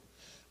cool.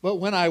 But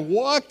when I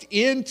walked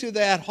into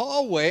that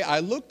hallway, I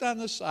looked on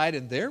the side,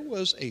 and there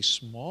was a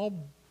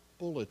small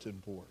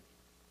bulletin board.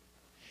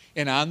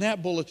 And on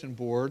that bulletin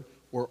board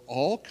were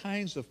all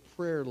kinds of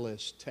prayer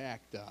lists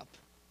tacked up.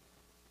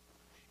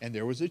 And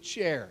there was a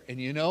chair.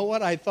 And you know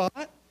what I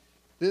thought?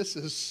 This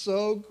is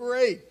so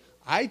great.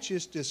 I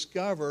just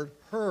discovered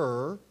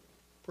her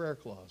prayer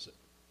closet.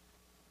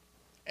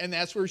 And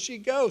that's where she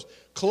goes.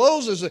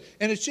 Closes it,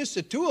 and it's just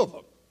the two of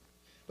them.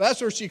 That's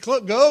where she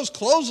goes,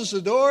 closes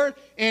the door,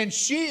 and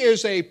she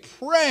is a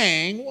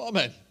praying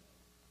woman.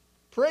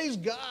 Praise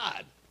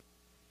God.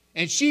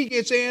 And she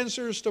gets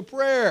answers to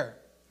prayer.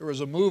 There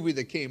was a movie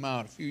that came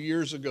out a few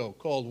years ago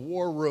called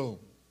War Room.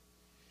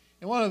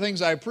 And one of the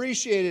things I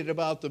appreciated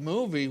about the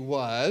movie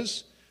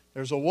was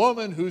there's a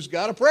woman who's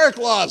got a prayer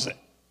closet.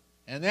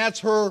 And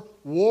that's her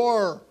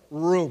war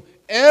room.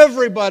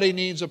 Everybody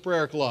needs a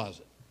prayer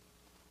closet.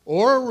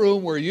 Or a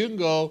room where you can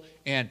go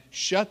and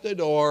shut the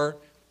door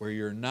where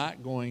you're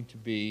not going to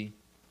be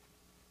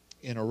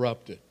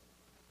interrupted.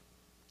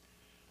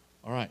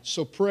 All right,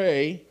 so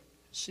pray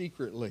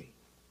secretly.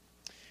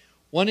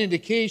 One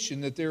indication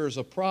that there is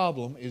a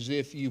problem is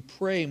if you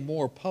pray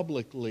more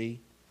publicly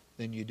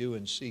than you do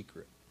in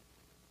secret.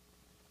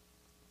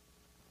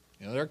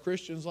 You know, there are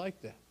Christians like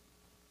that.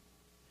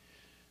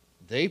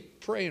 They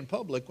pray in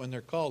public when they're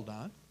called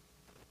on.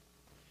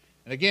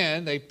 And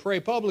again, they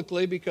pray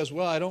publicly because,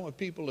 well, I don't want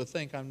people to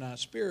think I'm not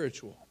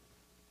spiritual.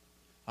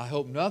 I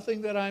hope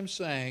nothing that I'm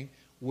saying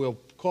will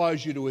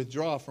cause you to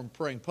withdraw from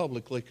praying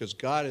publicly, because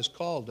God has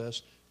called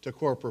us to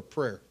corporate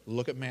prayer.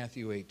 Look at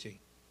Matthew 18.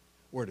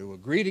 We're to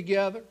agree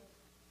together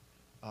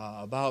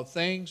about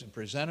things and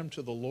present them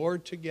to the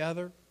Lord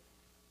together.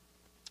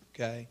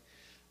 Okay.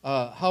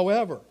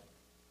 However,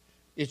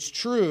 it's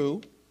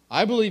true,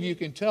 I believe you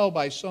can tell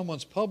by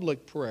someone's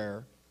public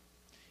prayer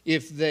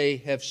if they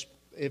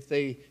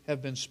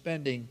have been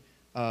spending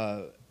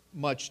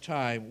much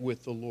time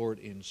with the Lord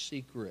in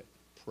secret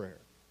prayer.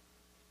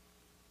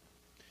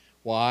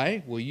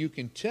 Why? Well, you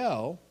can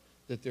tell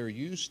that they're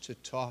used to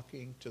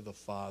talking to the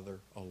Father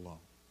alone.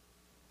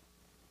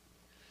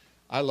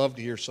 I love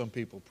to hear some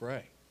people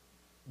pray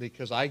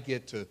because I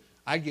get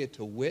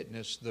to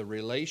witness the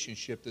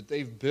relationship that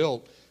they've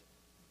built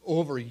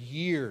over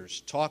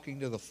years talking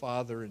to the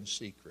Father in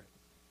secret.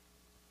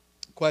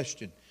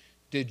 Question: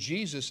 did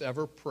Jesus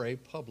ever pray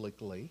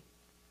publicly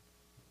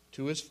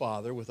to his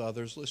Father with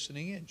others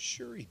listening in?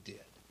 Sure he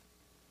did.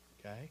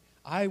 Okay?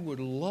 I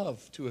would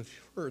love to have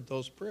heard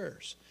those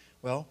prayers.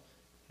 Well,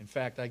 in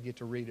fact, I get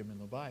to read them in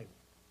the Bible.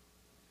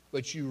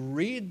 But you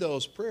read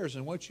those prayers,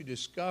 and what you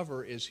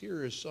discover is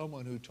here is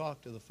someone who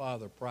talked to the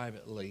Father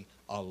privately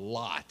a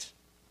lot.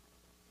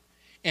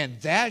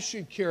 And that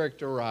should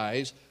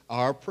characterize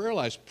our prayer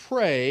lives.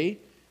 Pray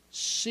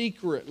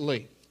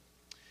secretly.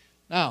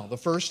 Now, the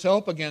first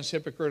help against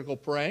hypocritical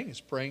praying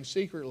is praying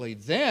secretly.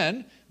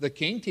 Then, the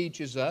King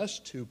teaches us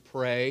to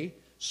pray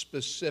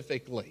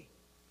specifically.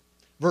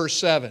 Verse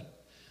 7,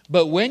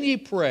 "But when ye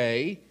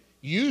pray,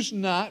 use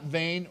not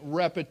vain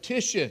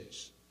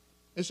repetitions."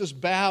 This is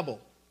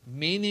babble,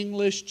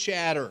 meaningless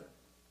chatter.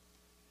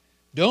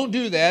 "Don't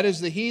do that as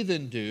the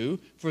heathen do,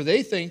 for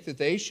they think that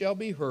they shall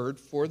be heard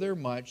for their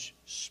much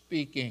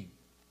speaking."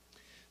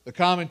 The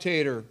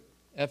commentator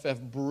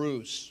F.F.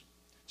 Bruce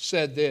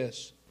said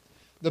this: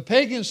 "The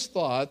pagans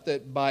thought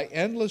that by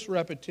endless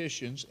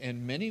repetitions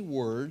and many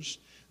words,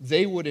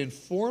 they would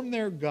inform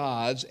their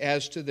gods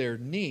as to their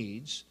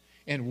needs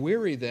and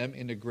weary them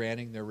into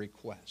granting their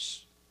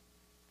requests."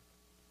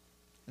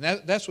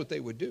 And that's what they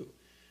would do.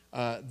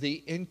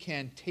 The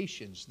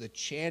incantations, the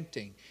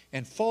chanting,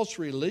 and false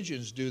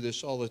religions do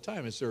this all the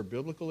time. Is there a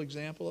biblical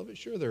example of it?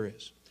 Sure there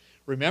is.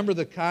 Remember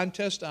the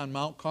contest on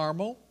Mount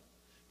Carmel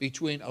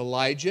between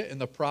Elijah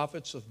and the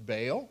prophets of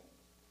Baal?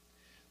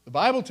 The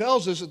Bible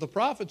tells us that the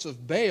prophets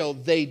of Baal,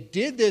 they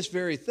did this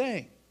very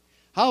thing.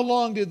 How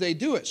long did they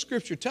do it?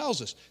 Scripture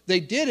tells us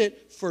they did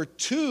it for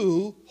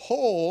 2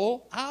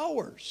 whole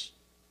hours.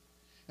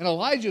 And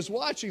Elijah's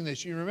watching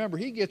this. You remember,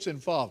 he gets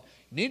involved.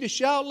 You need to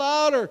shout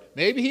louder.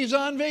 Maybe he's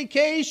on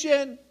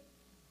vacation.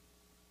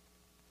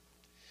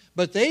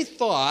 But they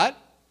thought,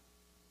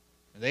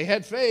 they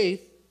had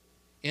faith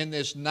in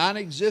this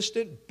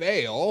non-existent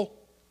Baal,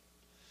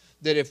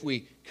 that if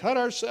we cut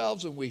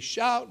ourselves and we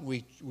shout and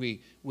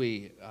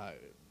we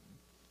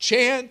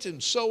chant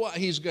and so on,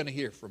 he's going to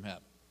hear from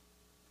heaven.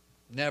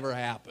 Never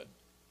happened.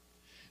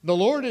 The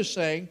Lord is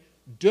saying,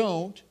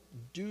 don't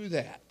do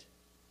that.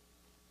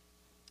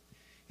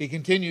 He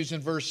continues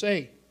in verse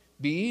 8,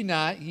 Be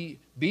not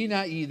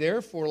ye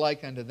therefore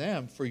like unto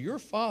them, for your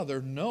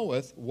Father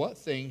knoweth what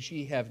things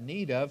ye have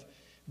need of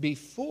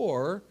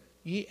before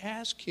ye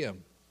ask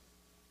Him.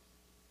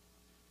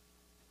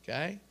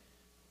 Okay?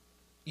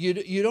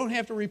 You don't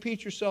have to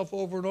repeat yourself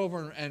over and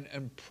over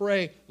and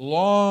pray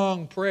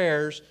long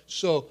prayers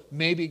so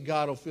maybe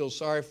God will feel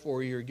sorry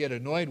for you or get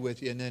annoyed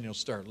with you and then He'll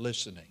start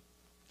listening.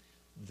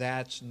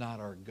 That's not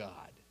our God.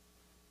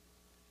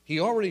 He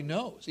already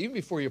knows. Even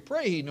before you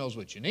pray, He knows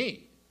what you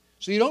need.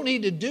 So you don't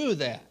need to do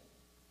that.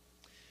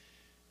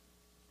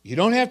 You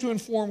don't have to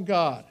inform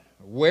God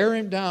or wear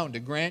Him down to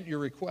grant your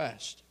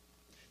request,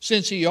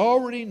 since He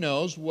already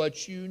knows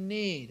what you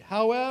need.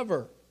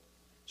 However,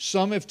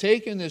 some have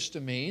taken this to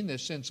mean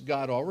that since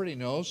God already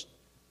knows,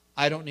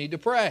 I don't need to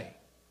pray.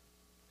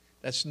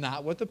 That's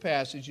not what the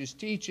passage is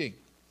teaching.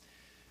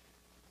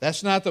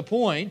 That's not the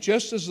point.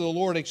 Just as the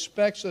Lord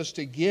expects us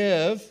to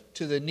give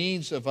to the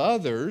needs of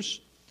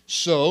others,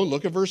 so,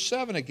 look at verse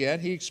 7 again,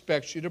 He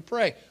expects you to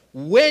pray.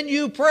 When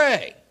you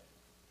pray,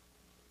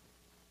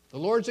 the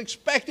Lord's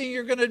expecting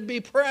you're going to be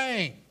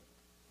praying.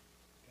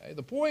 Okay?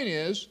 The point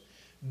is,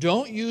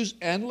 don't use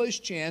endless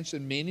chants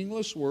and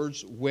meaningless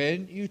words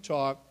when you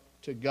talk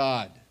to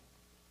God.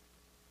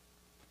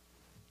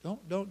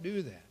 Don't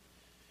do that.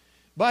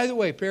 By the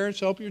way,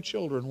 parents, help your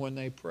children when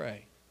they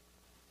pray.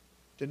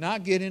 Do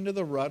not get into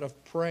the rut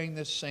of praying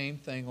the same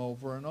thing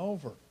over and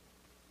over.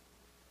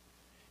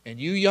 And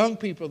you young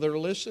people that are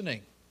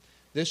listening,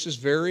 this is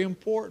very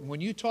important. When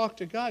you talk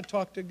to God,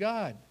 talk to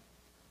God.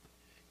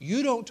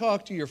 You don't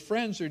talk to your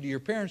friends or to your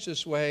parents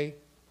this way.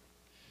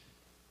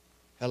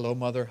 Hello,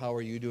 Mother, how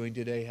are you doing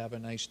today? Have a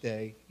nice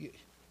day. You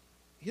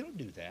don't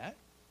do that.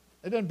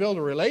 It doesn't build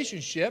a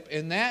relationship,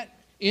 and that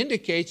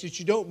indicates that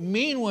you don't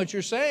mean what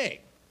you're saying.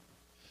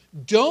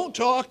 Don't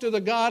talk to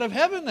the God of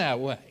heaven that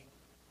way.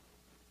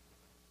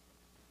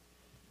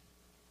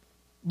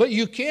 But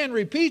you can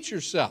repeat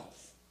yourself.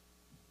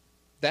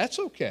 That's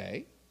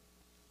okay.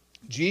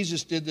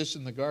 Jesus did this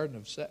in the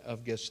Garden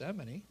of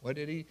Gethsemane. What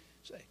did He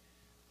say?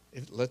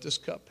 Let this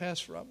cup pass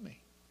from me.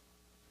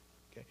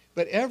 Okay.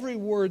 But every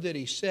word that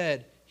He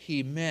said,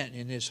 He meant,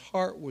 and His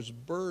heart was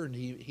burned.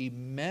 He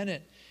meant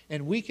it.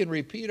 And we can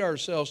repeat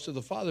ourselves to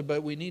the Father,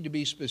 but we need to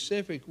be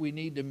specific. We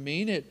need to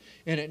mean it.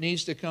 And it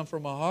needs to come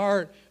from a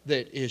heart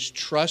that is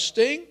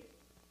trusting,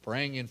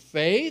 praying in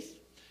faith,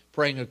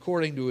 praying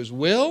according to His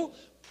will,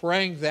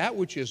 praying that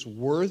which is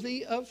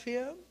worthy of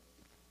Him.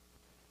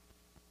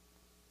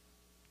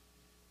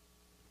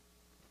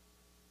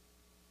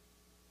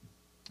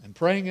 And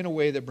praying in a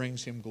way that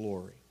brings Him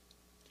glory.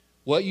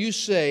 What you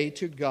say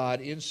to God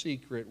in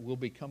secret will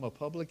become a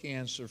public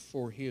answer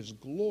for His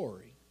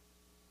glory.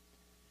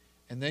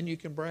 And then you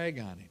can brag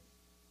on Him.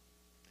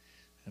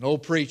 An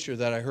old preacher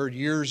that I heard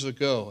years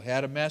ago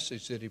had a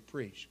message that he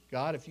preached.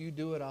 God, if you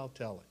do it, I'll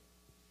tell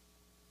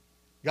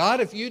it.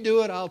 God, if you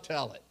do it, I'll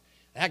tell it.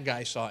 That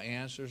guy saw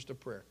answers to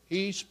prayer.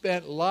 He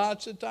spent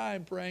lots of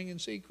time praying in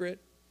secret.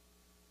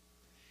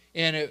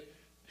 And it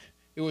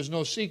was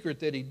no secret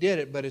that he did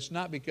it, but it's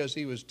not because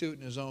he was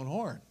tooting his own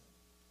horn.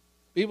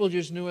 People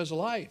just knew his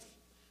life.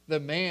 The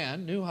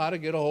man knew how to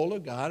get a hold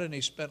of God, and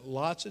he spent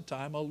lots of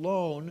time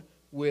alone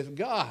with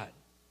God.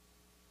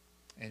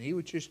 And he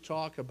would just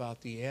talk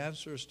about the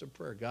answers to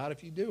prayer. God,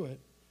 if you do it,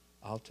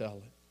 I'll tell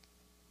it.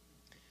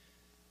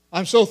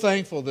 I'm so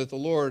thankful that the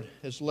Lord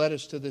has led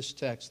us to this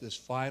text, this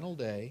final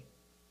day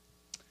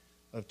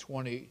of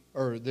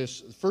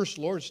this first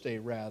Lord's Day,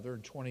 rather,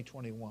 in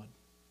 2021.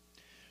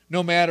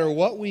 No matter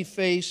what we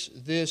face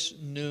this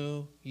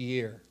new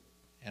year,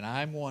 and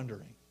I'm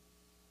wondering,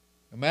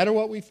 no matter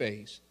what we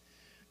face,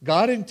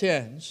 God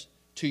intends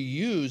to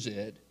use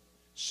it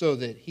so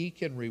that He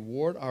can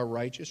reward our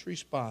righteous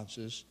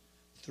responses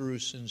through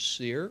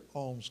sincere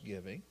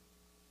almsgiving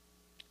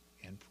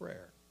and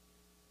prayer.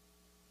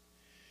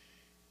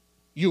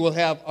 You will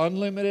have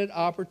unlimited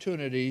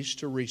opportunities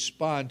to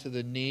respond to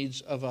the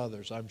needs of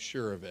others, I'm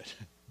sure of it.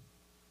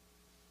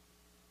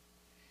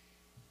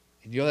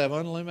 And you'll have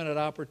unlimited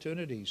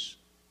opportunities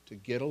to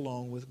get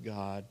along with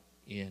God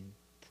in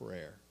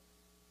prayer.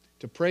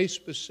 To pray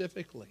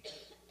specifically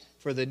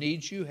for the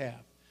needs you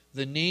have,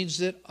 the needs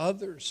that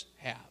others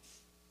have,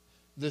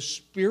 the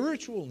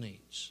spiritual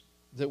needs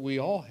that we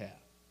all have.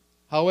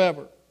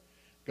 However,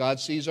 God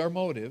sees our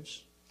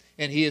motives,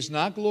 and He is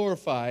not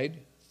glorified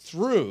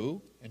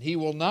through, and He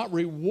will not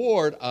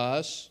reward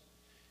us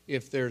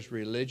if there's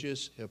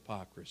religious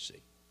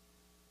hypocrisy.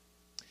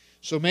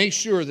 So make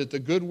sure that the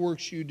good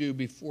works you do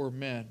before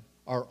men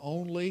are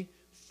only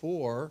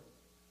for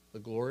the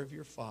glory of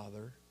your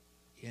Father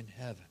in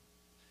heaven.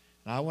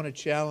 And I want to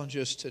challenge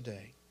us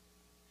today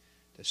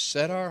to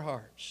set our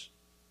hearts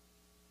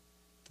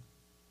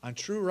on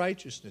true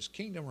righteousness,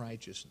 kingdom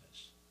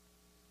righteousness.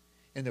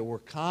 And that we're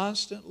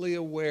constantly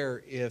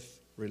aware if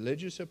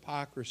religious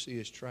hypocrisy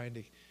is trying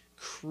to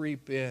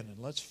creep in. And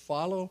let's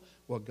follow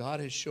what God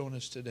has shown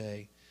us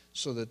today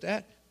so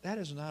that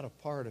is not a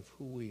part of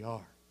who we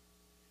are.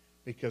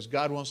 Because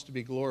God wants to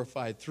be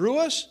glorified through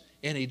us,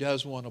 and He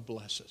does want to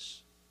bless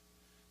us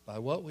by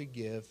what we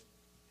give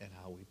and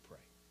how we pray.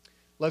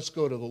 Let's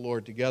go to the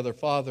Lord together.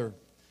 Father,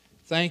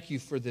 thank You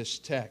for this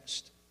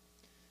text.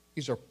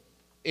 These are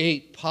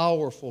 8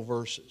 powerful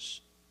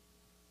verses.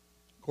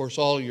 Of course,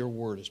 all Your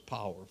word is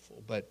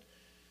powerful, but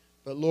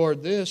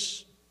Lord,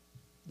 this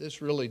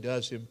really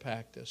does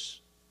impact us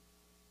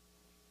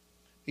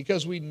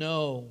because we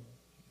know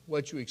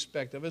what You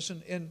expect of us.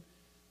 And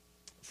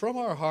from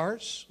our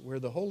hearts, where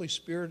the Holy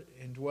Spirit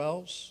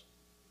indwells,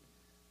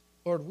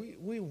 Lord,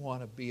 we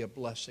want to be a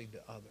blessing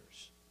to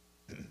others.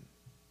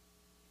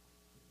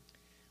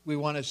 We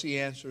want to see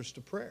answers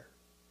to prayer.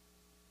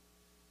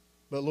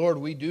 But Lord,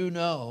 we do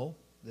know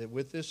that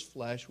with this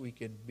flesh we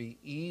can be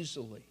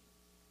easily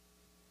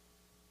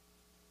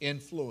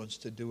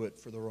influenced to do it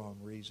for the wrong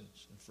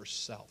reasons and for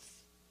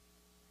self.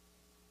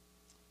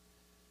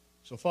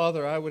 So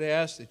Father, I would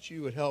ask that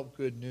You would help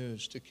Good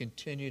News to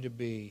continue to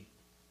be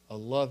a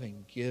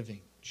loving,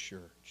 giving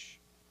church.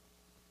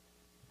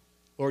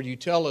 Lord, You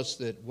tell us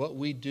that what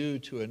we do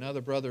to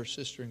another brother or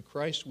sister in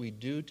Christ, we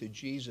do to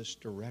Jesus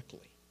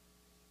directly.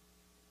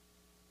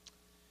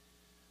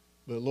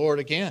 But Lord,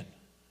 again,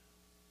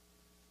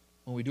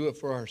 when we do it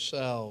for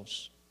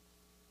ourselves,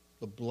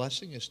 the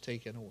blessing is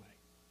taken away.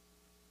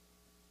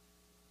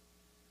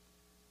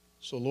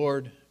 So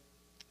Lord,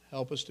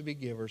 help us to be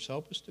givers.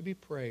 Help us to be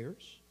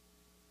prayers.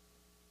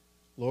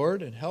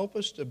 Lord, and help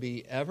us to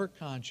be ever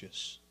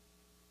conscious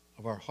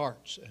of our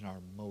hearts and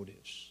our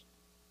motives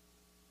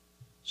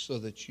so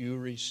that You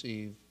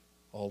receive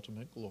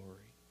ultimate glory.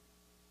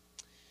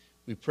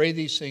 We pray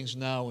these things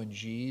now in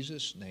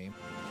Jesus' name.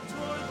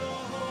 Toward the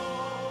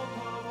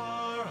hope of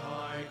our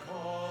high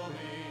calling,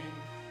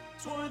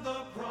 toward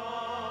the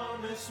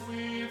promise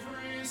we've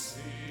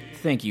received.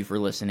 Thank you for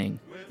listening.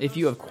 If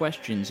you have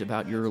questions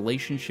about your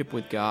relationship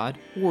with God,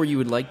 or you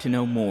would like to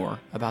know more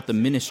about the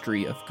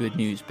ministry of Good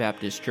News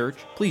Baptist Church,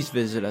 please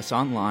visit us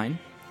online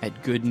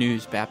at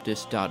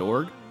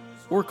goodnewsbaptist.org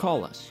or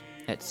call us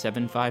at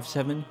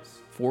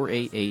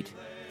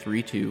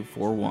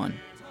 757-488-3241.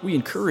 We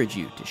encourage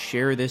you to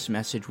share this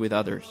message with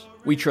others.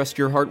 We trust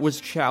your heart was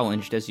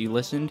challenged as you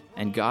listened,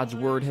 and God's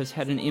Word has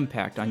had an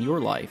impact on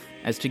your life,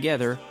 as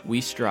together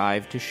we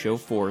strive to show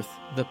forth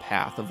the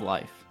path of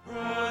life.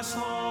 Press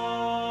on.